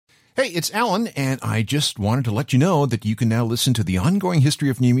Hey, it's Alan, and I just wanted to let you know that you can now listen to the ongoing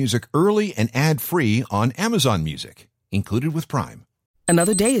history of new music early and ad-free on Amazon Music, included with Prime.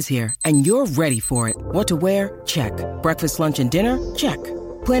 Another day is here, and you're ready for it. What to wear? Check. Breakfast, lunch, and dinner? Check.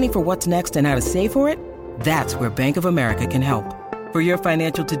 Planning for what's next and how to save for it? That's where Bank of America can help. For your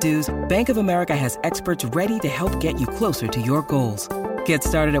financial to-dos, Bank of America has experts ready to help get you closer to your goals. Get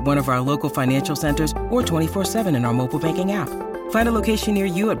started at one of our local financial centers or 24/7 in our mobile banking app. Find a location near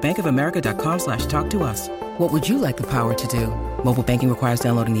you at bankofamerica.com/talktous. What would you like the power to do? Mobile banking requires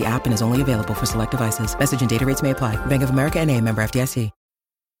downloading the app and is only available for select devices. Message and data rates may apply. Bank of America N.A., member FDIC.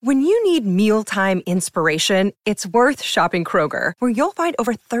 When you need mealtime inspiration, it's worth shopping Kroger, where you'll find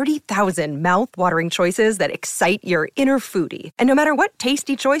over 30,000 mouth-watering choices that excite your inner foodie. And no matter what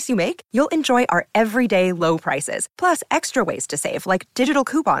tasty choice you make, you'll enjoy our everyday low prices, plus extra ways to save, like digital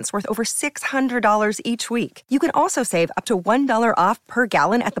coupons worth over $600 each week. You can also save up to $1 off per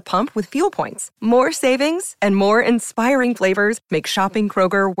gallon at the pump with fuel points. More savings and more inspiring flavors make shopping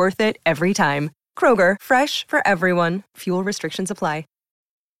Kroger worth it every time. Kroger, fresh for everyone. Fuel restrictions apply.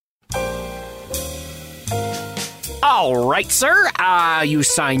 All right, sir. You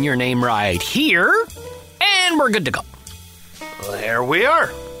sign your name right here, and we're good to go. Well, there we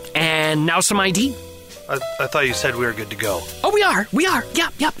are. And now some ID. I thought you said we were good to go. Oh, we are.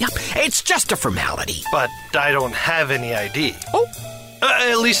 Yep. It's just a formality. But I don't have any ID. Oh.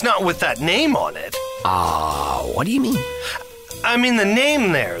 At least not with that name on it. What do you mean? I mean the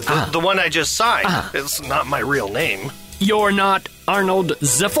name there, the one I just signed. It's not my real name. You're not Arnold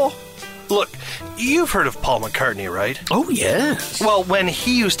Ziffel? Look, you've heard of Paul McCartney, right? Oh, yes. Well, when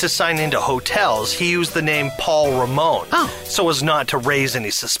he used to sign into hotels, he used the name Paul Ramon, so as not to raise any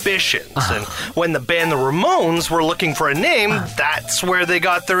suspicions. And when the band The Ramones were looking for a name, that's where they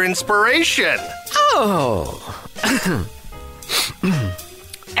got their inspiration. Oh.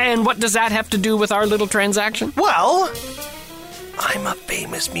 And what does that have to do with our little transaction? Well, I'm a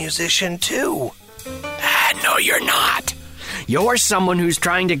famous musician, too. No, you're not. You're someone who's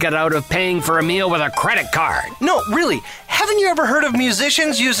trying to get out of paying for a meal with a credit card. No, really. Haven't you ever heard of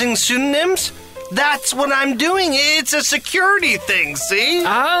musicians using pseudonyms? That's what I'm doing. It's a security thing, see?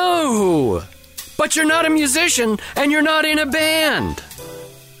 Oh. But you're not a musician, and you're not in a band.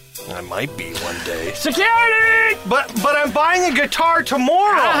 I might be one day. Security! But I'm buying a guitar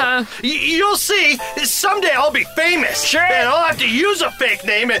tomorrow. You'll see. Someday I'll be famous. Sure. And I'll have to use a fake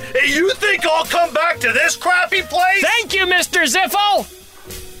name. And you think I'll come back to this crappy place? Thank you, Mr. Ziffel!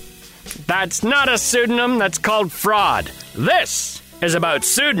 That's not a pseudonym. That's called fraud. This is about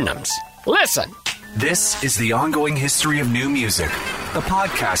pseudonyms. Listen. This is the ongoing history of new music, the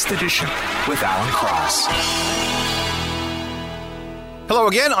podcast edition with Alan Cross. Hello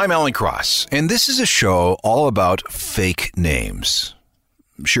again, I'm Alan Cross, and this is a show all about fake names.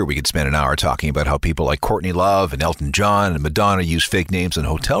 Sure, we could spend an hour talking about how people like Courtney Love and Elton John and Madonna use fake names on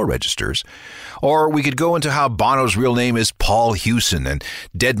hotel registers. Or we could go into how Bono's real name is Paul Hewson and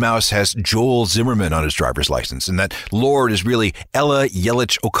Deadmau5 has Joel Zimmerman on his driver's license and that Lorde is really Ella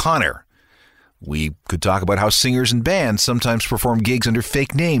Yelich O'Connor. We could talk about how singers and bands sometimes perform gigs under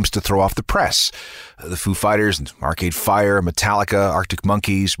fake names to throw off the press. The Foo Fighters, Arcade Fire, Metallica, Arctic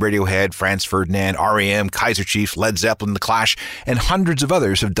Monkeys, Radiohead, Franz Ferdinand, R.E.M., Kaiser Chiefs, Led Zeppelin, The Clash, and hundreds of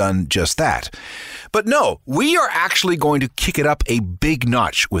others have done just that. But no, we are actually going to kick it up a big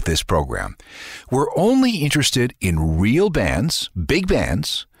notch with this program. We're only interested in real bands, big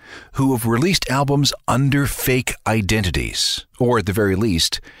bands, who have released albums under fake identities, or at the very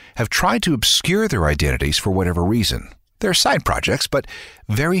least, have tried to obscure their identities for whatever reason. They're side projects, but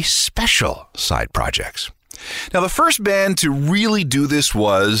very special side projects. Now, the first band to really do this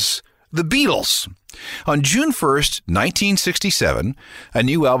was the Beatles. On June 1st, 1967, a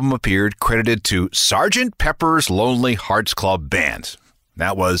new album appeared credited to Sgt. Pepper's Lonely Hearts Club Band.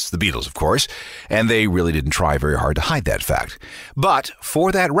 That was the Beatles, of course, and they really didn't try very hard to hide that fact. But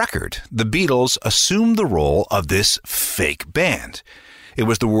for that record, the Beatles assumed the role of this fake band. It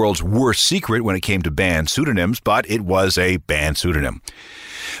was the world's worst secret when it came to band pseudonyms, but it was a band pseudonym.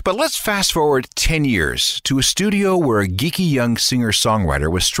 But let's fast forward 10 years to a studio where a geeky young singer-songwriter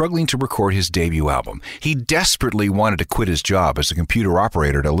was struggling to record his debut album. He desperately wanted to quit his job as a computer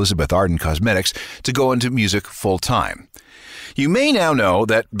operator at Elizabeth Arden Cosmetics to go into music full-time. You may now know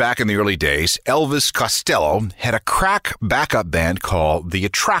that back in the early days, Elvis Costello had a crack backup band called The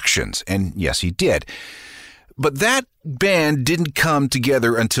Attractions, and yes, he did. But that band didn't come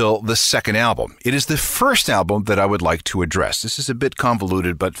together until the second album. It is the first album that I would like to address. This is a bit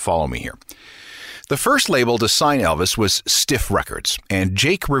convoluted, but follow me here. The first label to sign Elvis was Stiff Records, and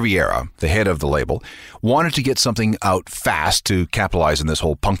Jake Riviera, the head of the label, wanted to get something out fast to capitalize on this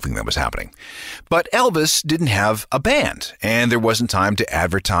whole punk thing that was happening. But Elvis didn't have a band, and there wasn't time to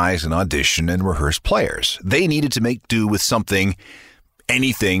advertise and audition and rehearse players. They needed to make do with something,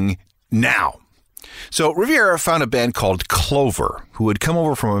 anything, now. So Riviera found a band called Clover, who had come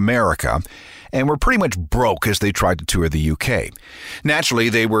over from America and were pretty much broke as they tried to tour the UK. Naturally,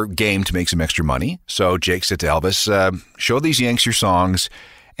 they were game to make some extra money, so Jake said to Elvis, show these Yanks your songs,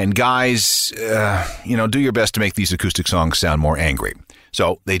 and guys, do your best to make these acoustic songs sound more angry.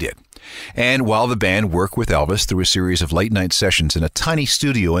 So they did. And while the band worked with Elvis through a series of late-night sessions in a tiny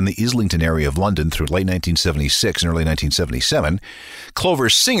studio in the Islington area of London through late 1976 and early 1977,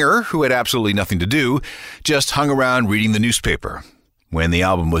 Clover's singer, who had absolutely nothing to do, just hung around reading the newspaper. When the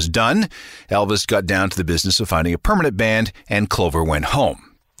album was done, Elvis got down to the business of finding a permanent band, and Clover went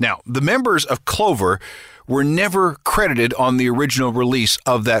home. Now, the members of Clover were never credited on the original release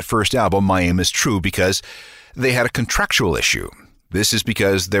of that first album, My Aim Is True, because they had a contractual issue. This is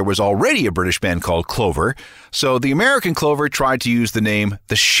because there was already a British band called Clover, so the American Clover tried to use the name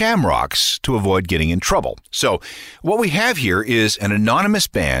The Shamrocks to avoid getting in trouble. So what we have here is an anonymous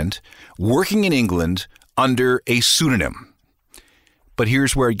band working in England under a pseudonym. But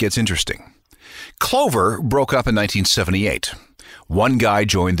here's where it gets interesting. Clover broke up in 1978. One guy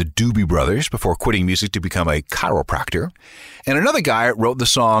joined the Doobie Brothers before quitting music to become a chiropractor, and another guy wrote the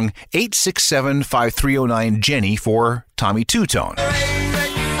song 867-5309 Jenny for Tommy Two-Tone.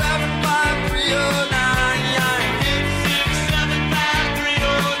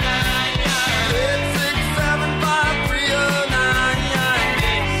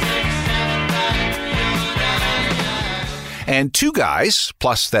 And two guys,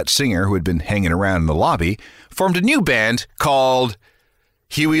 plus that singer who had been hanging around in the lobby, formed a new band called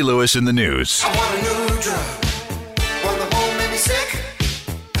Huey Lewis and the News. I want a new drug. One that won't make me sick.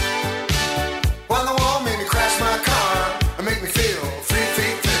 One that won't make me crash my car and make me feel 3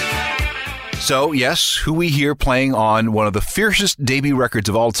 feet thick. So, yes, who we hear playing on one of the fiercest debut records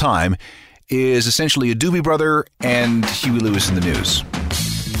of all time is essentially a Doobie Brother and Huey Lewis and the News.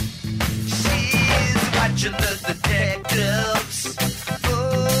 She's watching the detectives.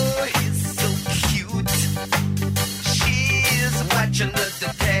 Oh, he's so cute. She's watching the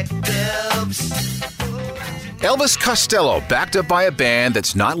detectives. Elvis Costello, backed up by a band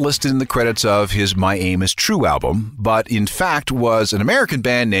that's not listed in the credits of his My Aim Is True album, but in fact was an American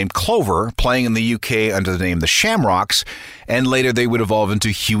band named Clover, playing in the UK under the name The Shamrocks, and later they would evolve into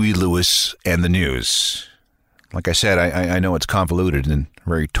Huey Lewis and the News. Like I said, I know it's convoluted and a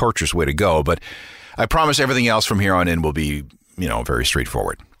very torturous way to go, but I promise everything else from here on in will be, very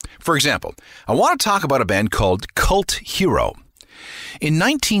straightforward. For example, I want to talk about a band called Cult Hero. In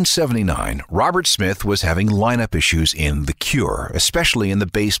 1979, Robert Smith was having lineup issues in The Cure, especially in the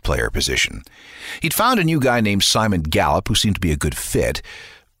bass player position. He'd found a new guy named Simon Gallup who seemed to be a good fit,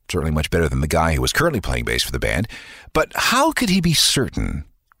 certainly much better than the guy who was currently playing bass for the band. But how could he be certain?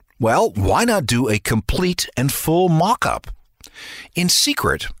 Well, why not do a complete and full mock-up? In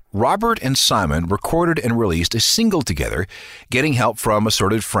secret, Robert and Simon recorded and released a single together, getting help from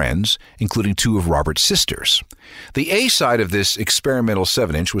assorted friends, including two of Robert's sisters. The A-side of this experimental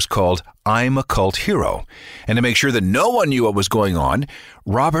 7-inch was called I'm a Cult Hero, and to make sure that no one knew what was going on,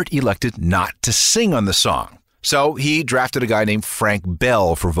 Robert elected not to sing on the song. So he drafted a guy named Frank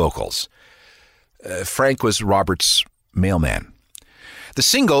Bell for vocals. Frank was Robert's mailman. The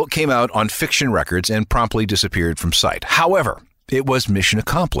single came out on Fiction Records and promptly disappeared from sight. However, it was mission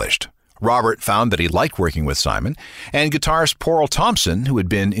accomplished. Robert found that he liked working with Simon, and guitarist Porl Thompson, who had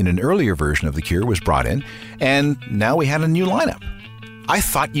been in an earlier version of The Cure, was brought in, and now we had a new lineup. I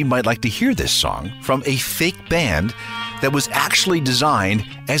thought you might like to hear this song from a fake band that was actually designed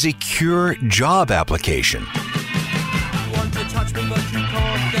as a Cure job application. You want to touch me, but you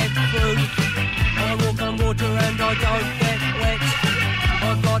can't get through. I walk on water and I don't get wet.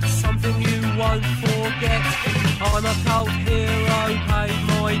 I've got something you won't forget. I'm a cult hero, paid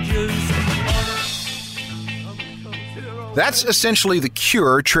my dues. That's essentially The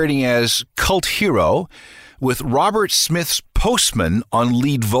Cure trading as Cult Hero with Robert Smith's Postman on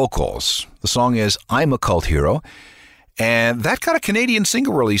lead vocals. The song is I'm a Cult Hero, and that got a Canadian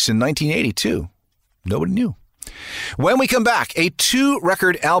single release in 1982. Nobody knew. When we come back, a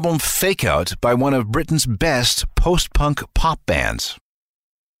 2-record album fake-out by one of Britain's best post-punk pop bands.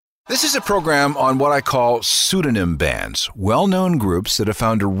 This is a program on what I call pseudonym bands, well-known groups that have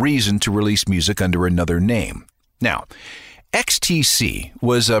found a reason to release music under another name. Now, XTC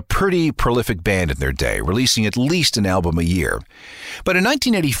was a pretty prolific band in their day, releasing at least an album a year. But in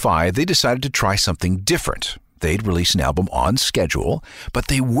 1985, they decided to try something different. They'd release an album on schedule, but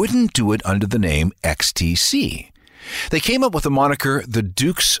they wouldn't do it under the name XTC. They came up with the moniker the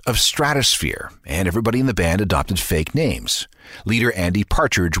Dukes of Stratosphere, and everybody in the band adopted fake names. Leader Andy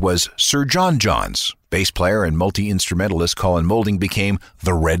Partridge was Sir John Johns. Bass player and multi-instrumentalist Colin Moulding became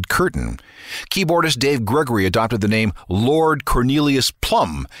The Red Curtain. Keyboardist Dave Gregory adopted the name Lord Cornelius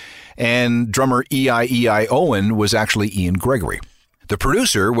Plum, and drummer E.I. Owen was actually Ian Gregory. The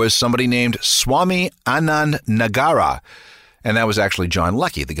producer was somebody named Swami Anand Nagara, and that was actually John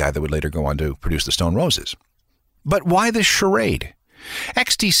Leckie, the guy that would later go on to produce the Stone Roses. But why this charade?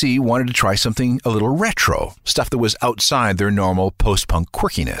 XTC wanted to try something a little retro, stuff that was outside their normal post-punk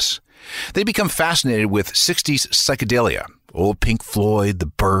quirkiness. They'd become fascinated with 60s psychedelia, old Pink Floyd, the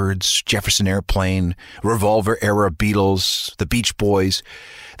Byrds, Jefferson Airplane, Revolver-era Beatles, the Beach Boys.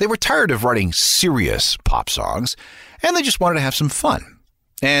 They were tired of writing serious pop songs, and they just wanted to have some fun.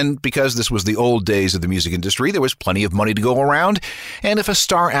 And because this was the old days of the music industry, there was plenty of money to go around. And if a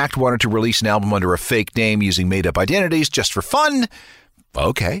star act wanted to release an album under a fake name using made-up identities just for fun,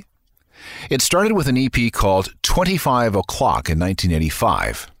 okay. It started with an EP called 25 O'Clock in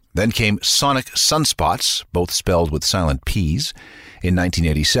 1985. Then came Sonic Sunspots, both spelled with silent P's, in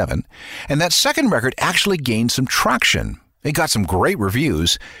 1987. And that second record actually gained some traction. It got some great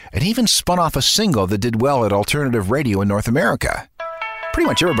reviews, and even spun off a single that did well at alternative radio in North America. Pretty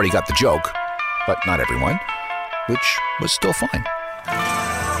much everybody got the joke, but not everyone, which was still fine.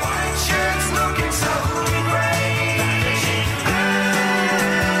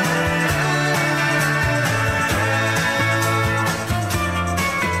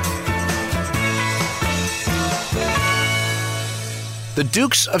 The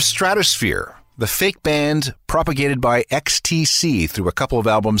Dukes of Stratosphere, the fake band propagated by XTC through a couple of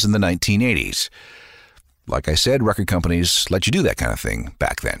albums in the 1980s. Like I said, record companies let you do that kind of thing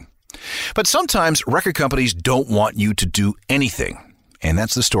back then. But sometimes record companies don't want you to do anything. And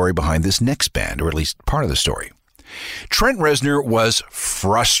that's the story behind this next band, or at least part of the story. Trent Reznor was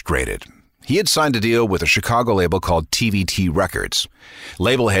frustrated. He had signed a deal with a Chicago label called TVT Records.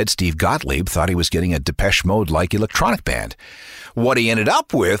 Label head Steve Gottlieb thought he was getting a Depeche Mode-like electronic band. What he ended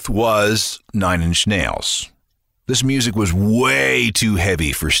up with was Nine Inch Nails. This music was way too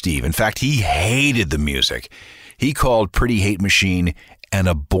heavy for Steve. In fact, he hated the music. He called Pretty Hate Machine an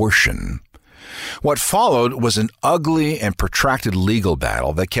abortion. What followed was an ugly and protracted legal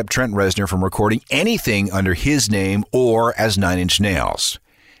battle that kept Trent Reznor from recording anything under his name or as Nine Inch Nails.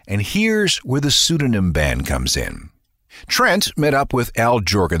 And here's where the pseudonym band comes in. Trent met up with Al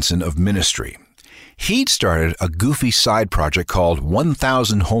Jourgensen of Ministry. He'd started a goofy side project called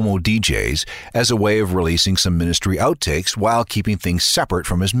 1000 Homo DJs as a way of releasing some Ministry outtakes while keeping things separate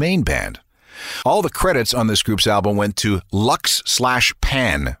from his main band. All the credits on this group's album went to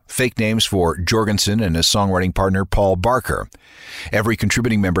Lux/Pan, fake names for Jourgensen and his songwriting partner Paul Barker. Every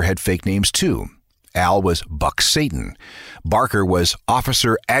contributing member had fake names too. Al was Buck Satan. Barker was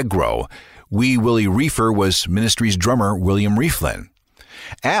Officer Agro. Wee Willie Reefer was Ministry's drummer William Rieflin.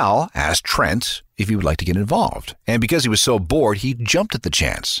 Al asked Trent if he would like to get involved, and because he was so bored, he jumped at the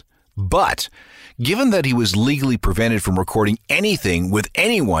chance. But given that he was legally prevented from recording anything with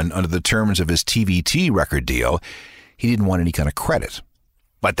anyone under the terms of his TVT record deal, he didn't want any kind of credit.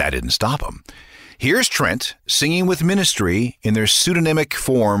 But that didn't stop him. Here's Trent singing with Ministry in their pseudonymic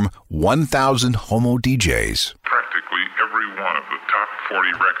form 1000 Homo DJs. Practically every one of the top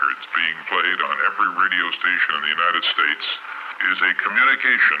 40 records being played on every radio station in the United States is a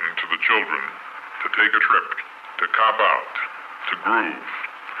communication to the children to take a trip, to cop out, to groove.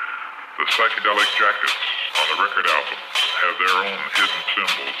 The psychedelic jackets on the record album have their own hidden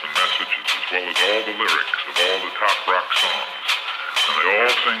symbols and messages, as well as all the lyrics of all the top rock songs. And they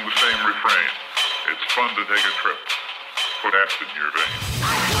all sing the same refrain. It's fun to take a trip. Put acid in your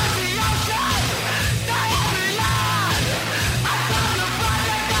veins.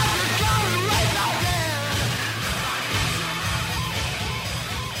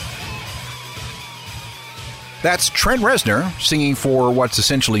 That's Trent Reznor singing for what's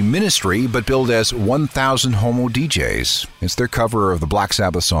essentially Ministry, but billed as 1000 Homo DJs. It's their cover of the Black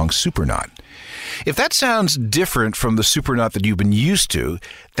Sabbath song Supernaut. If that sounds different from the Supernaut that you've been used to,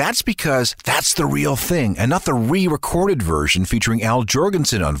 that's because that's the real thing and not the re-recorded version featuring Al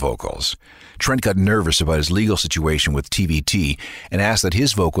Jourgensen on vocals. Trent got nervous about his legal situation with TVT and asked that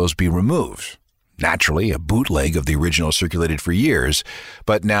his vocals be removed. Naturally, a bootleg of the original circulated for years,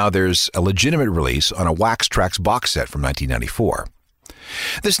 but now there's a legitimate release on a Wax Trax box set from 1994.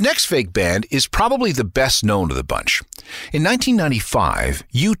 This next fake band is probably the best known of the bunch. In 1995,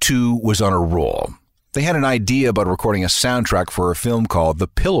 U2 was on a roll. They had an idea about recording a soundtrack for a film called The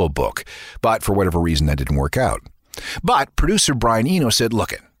Pillow Book, but for whatever reason that didn't work out. But producer Brian Eno said,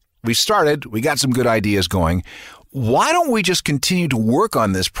 look, we started, we got some good ideas going. Why don't we just continue to work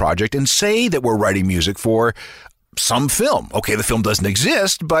on this project and say that we're writing music for some film? Okay, the film doesn't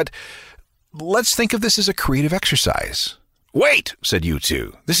exist, but let's think of this as a creative exercise. Wait, said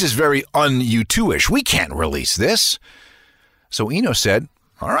U2. This is very un-U2-ish. We can't release this. So Eno said,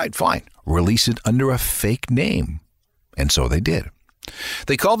 all right, fine. Release it under a fake name. And so they did.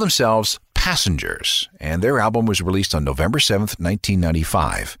 They called themselves Passengers, and their album was released on November 7th,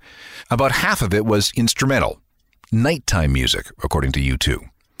 1995. About half of it was instrumental, nighttime music, according to U2.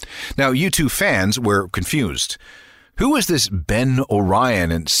 Now, U2 fans were confused. Who is this Ben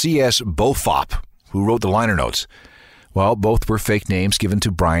Orion and C.S. Beaufop who wrote the liner notes? Well, both were fake names given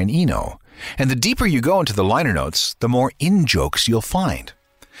to Brian Eno. And the deeper you go into the liner notes, the more in-jokes you'll find.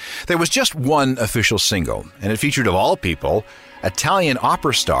 There was just one official single, and it featured, of all people, Italian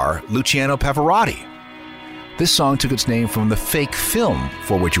opera star Luciano Pavarotti. This song took its name from the fake film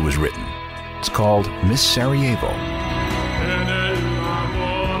for which it was written. It's called Miss Sarajevo.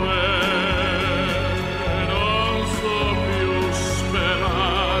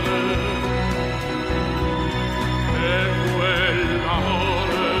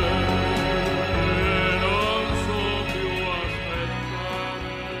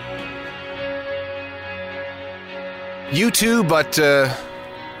 U2, but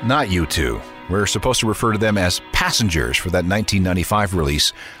not U2. We're supposed to refer to them as Passengers for that 1995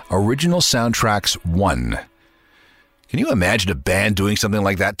 release, Original Soundtracks 1. Can you imagine a band doing something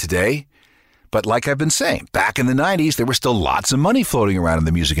like that today? But like I've been saying, back in the 90s, there was still lots of money floating around in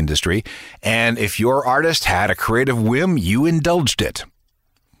the music industry, and if your artist had a creative whim, you indulged it.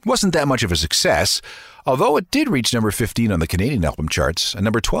 Wasn't that much of a success, although it did reach number 15 on the Canadian album charts and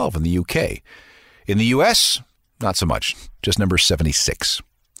number 12 in the UK. In the US, not so much, just number 76.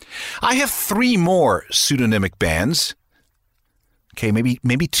 I have 3 more pseudonymic bands. Okay,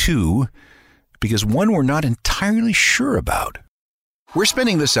 maybe 2, because one we're not entirely sure about. We're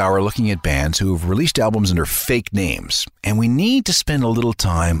spending this hour looking at bands who have released albums under fake names, and we need to spend a little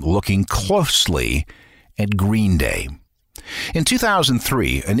time looking closely at Green Day. In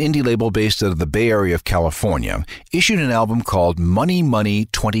 2003, an indie label based out of the Bay Area of California issued an album called Money Money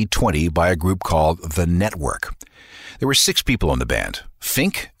 2020 by a group called The Network. There were 6 people in the band: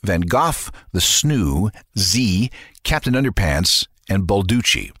 Fink, Van Gogh, The Snoo, Z, Captain Underpants, and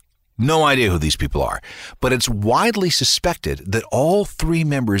Balducci. No idea who these people are, but it's widely suspected that all 3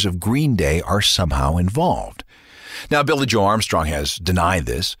 members of Green Day are somehow involved. Now, Billy Joe Armstrong has denied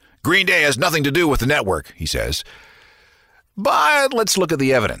this. Green Day has nothing to do with the network, he says. But let's look at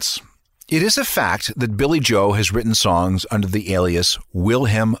the evidence. It is a fact that Billy Joe has written songs under the alias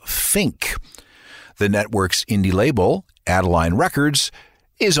Wilhelm Fink. The network's indie label, Adeline Records,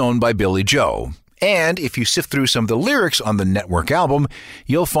 is owned by Billy Joe. And if you sift through some of the lyrics on the network album,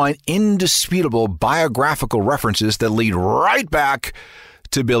 you'll find indisputable biographical references that lead right back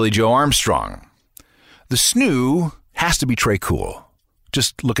to Billy Joe Armstrong. The Snoo has to be Trey Cool.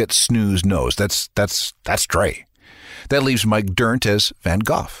 Just look at Snoo's nose. That's Trey. That leaves Mike Dirnt as Van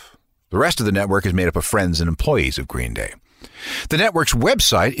Gogh. The rest of the network is made up of friends and employees of Green Day. The network's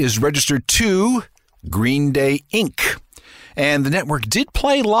website is registered to Green Day Inc. And the network did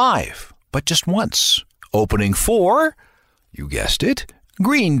play live, but just once, opening for, you guessed it,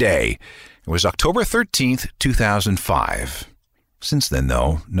 Green Day. It was October 13th, 2005. Since then,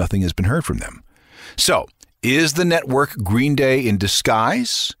 though, nothing has been heard from them. So, is the network Green Day in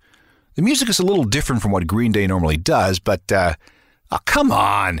disguise? The music is a little different from what Green Day normally does, but, come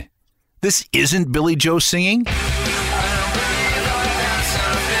on. This isn't Billy Joe singing?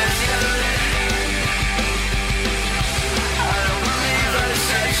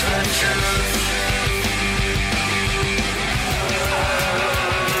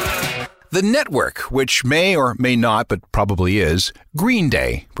 The network, which may or may not, but probably is, Green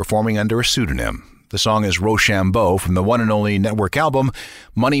Day, performing under a pseudonym. The song is Rochambeau from the one and only network album,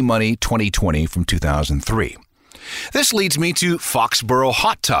 Money Money 2020 from 2003. This leads me to Foxborough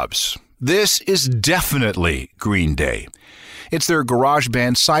Hot Tubs. This is definitely Green Day. It's their garage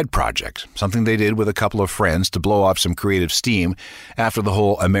band side project, something they did with a couple of friends to blow off some creative steam after the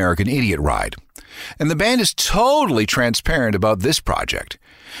whole American Idiot ride. And the band is totally transparent about this project.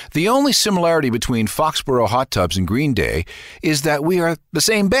 The only similarity between Foxborough Hot Tubs and Green Day is that we are the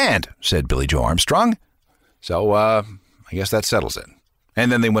same band, said Billy Joe Armstrong. So, I guess that settles it. And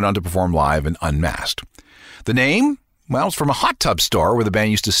then they went on to perform live and unmasked. The name? Well, it's from a hot tub store where the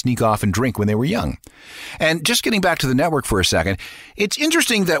band used to sneak off and drink when they were young. And just getting back to the network for a second, it's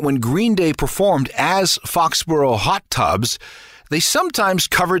interesting that when Green Day performed as Foxborough Hot Tubs, they sometimes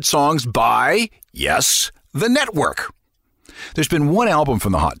covered songs by, yes, the network. There's been one album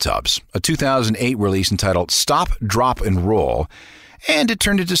from the Hot Tubs, a 2008 release entitled Stop, Drop, and Roll, and it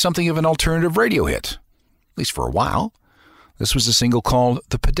turned into something of an alternative radio hit, at least for a while. This was a single called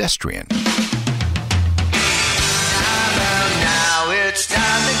The Pedestrian. It's time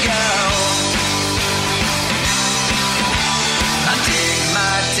to go. I take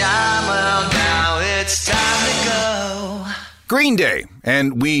my time, well now it's time to go. Green Day,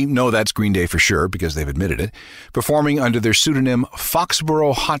 and we know that's Green Day for sure because they've admitted it, performing under their pseudonym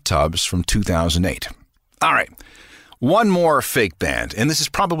Foxborough Hot Tubs from 2008. All right, one more fake band, and this is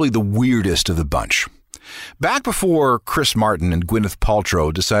probably the weirdest of the bunch. Back before Chris Martin and Gwyneth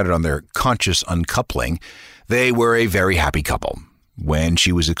Paltrow decided on their conscious uncoupling, they were a very happy couple. When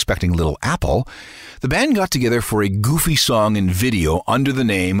she was expecting Little Apple, the band got together for a goofy song and video under the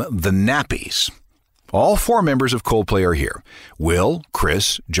name The Nappies. All four members of Coldplay are here: Will,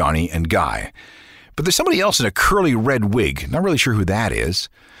 Chris, Johnny, and Guy. But there's somebody else in a curly red wig. Not really sure who that is.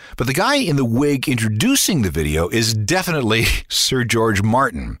 But the guy in the wig introducing the video is definitely Sir George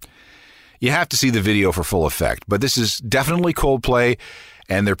Martin. You have to see the video for full effect, but this is definitely Coldplay,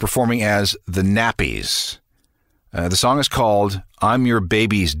 and they're performing as The Nappies. The song is called I'm Your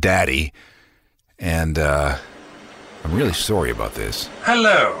Baby's Daddy, and I'm really sorry about this.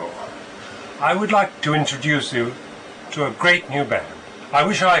 Hello. I would like to introduce you to a great new band. I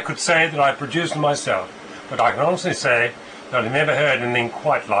wish I could say that I produced them myself, but I can honestly say that I've never heard anything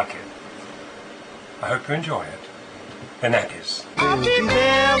quite like it. I hope you enjoy it. The Nappies. I'll be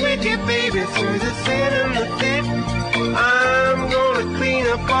there with your baby through the thin and the thick. I'm gonna clean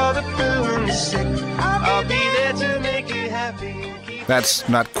up all the poo and the sick. I'll be there to make you happy. That's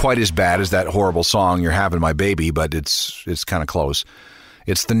not quite as bad as that horrible song You're Having My Baby, but it's kind of close.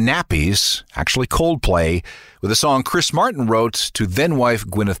 It's the Nappies, actually Coldplay, with a song Chris Martin wrote to then-wife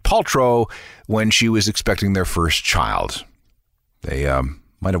Gwyneth Paltrow when she was expecting their first child. They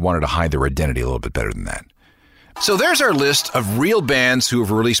might have wanted to hide their identity a little bit better than that. So there's our list of real bands who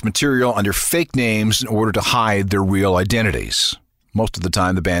have released material under fake names in order to hide their real identities. Most of the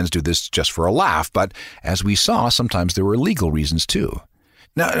time, the bands do this just for a laugh, but as we saw, sometimes there were legal reasons too.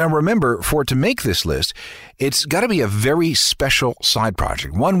 Now remember, for it to make this list, it's got to be a very special side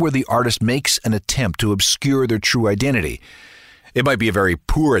project, one where the artist makes an attempt to obscure their true identity. It might be a very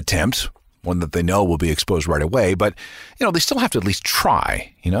poor attempt, one that they know will be exposed right away, but, they still have to at least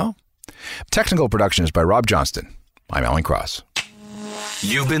try, Technical production is by Rob Johnston. I'm Alan Cross.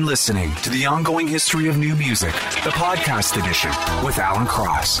 You've been listening to The Ongoing History of New Music, the podcast edition with Alan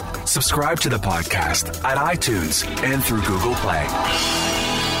Cross. Subscribe to the podcast at iTunes and through Google Play.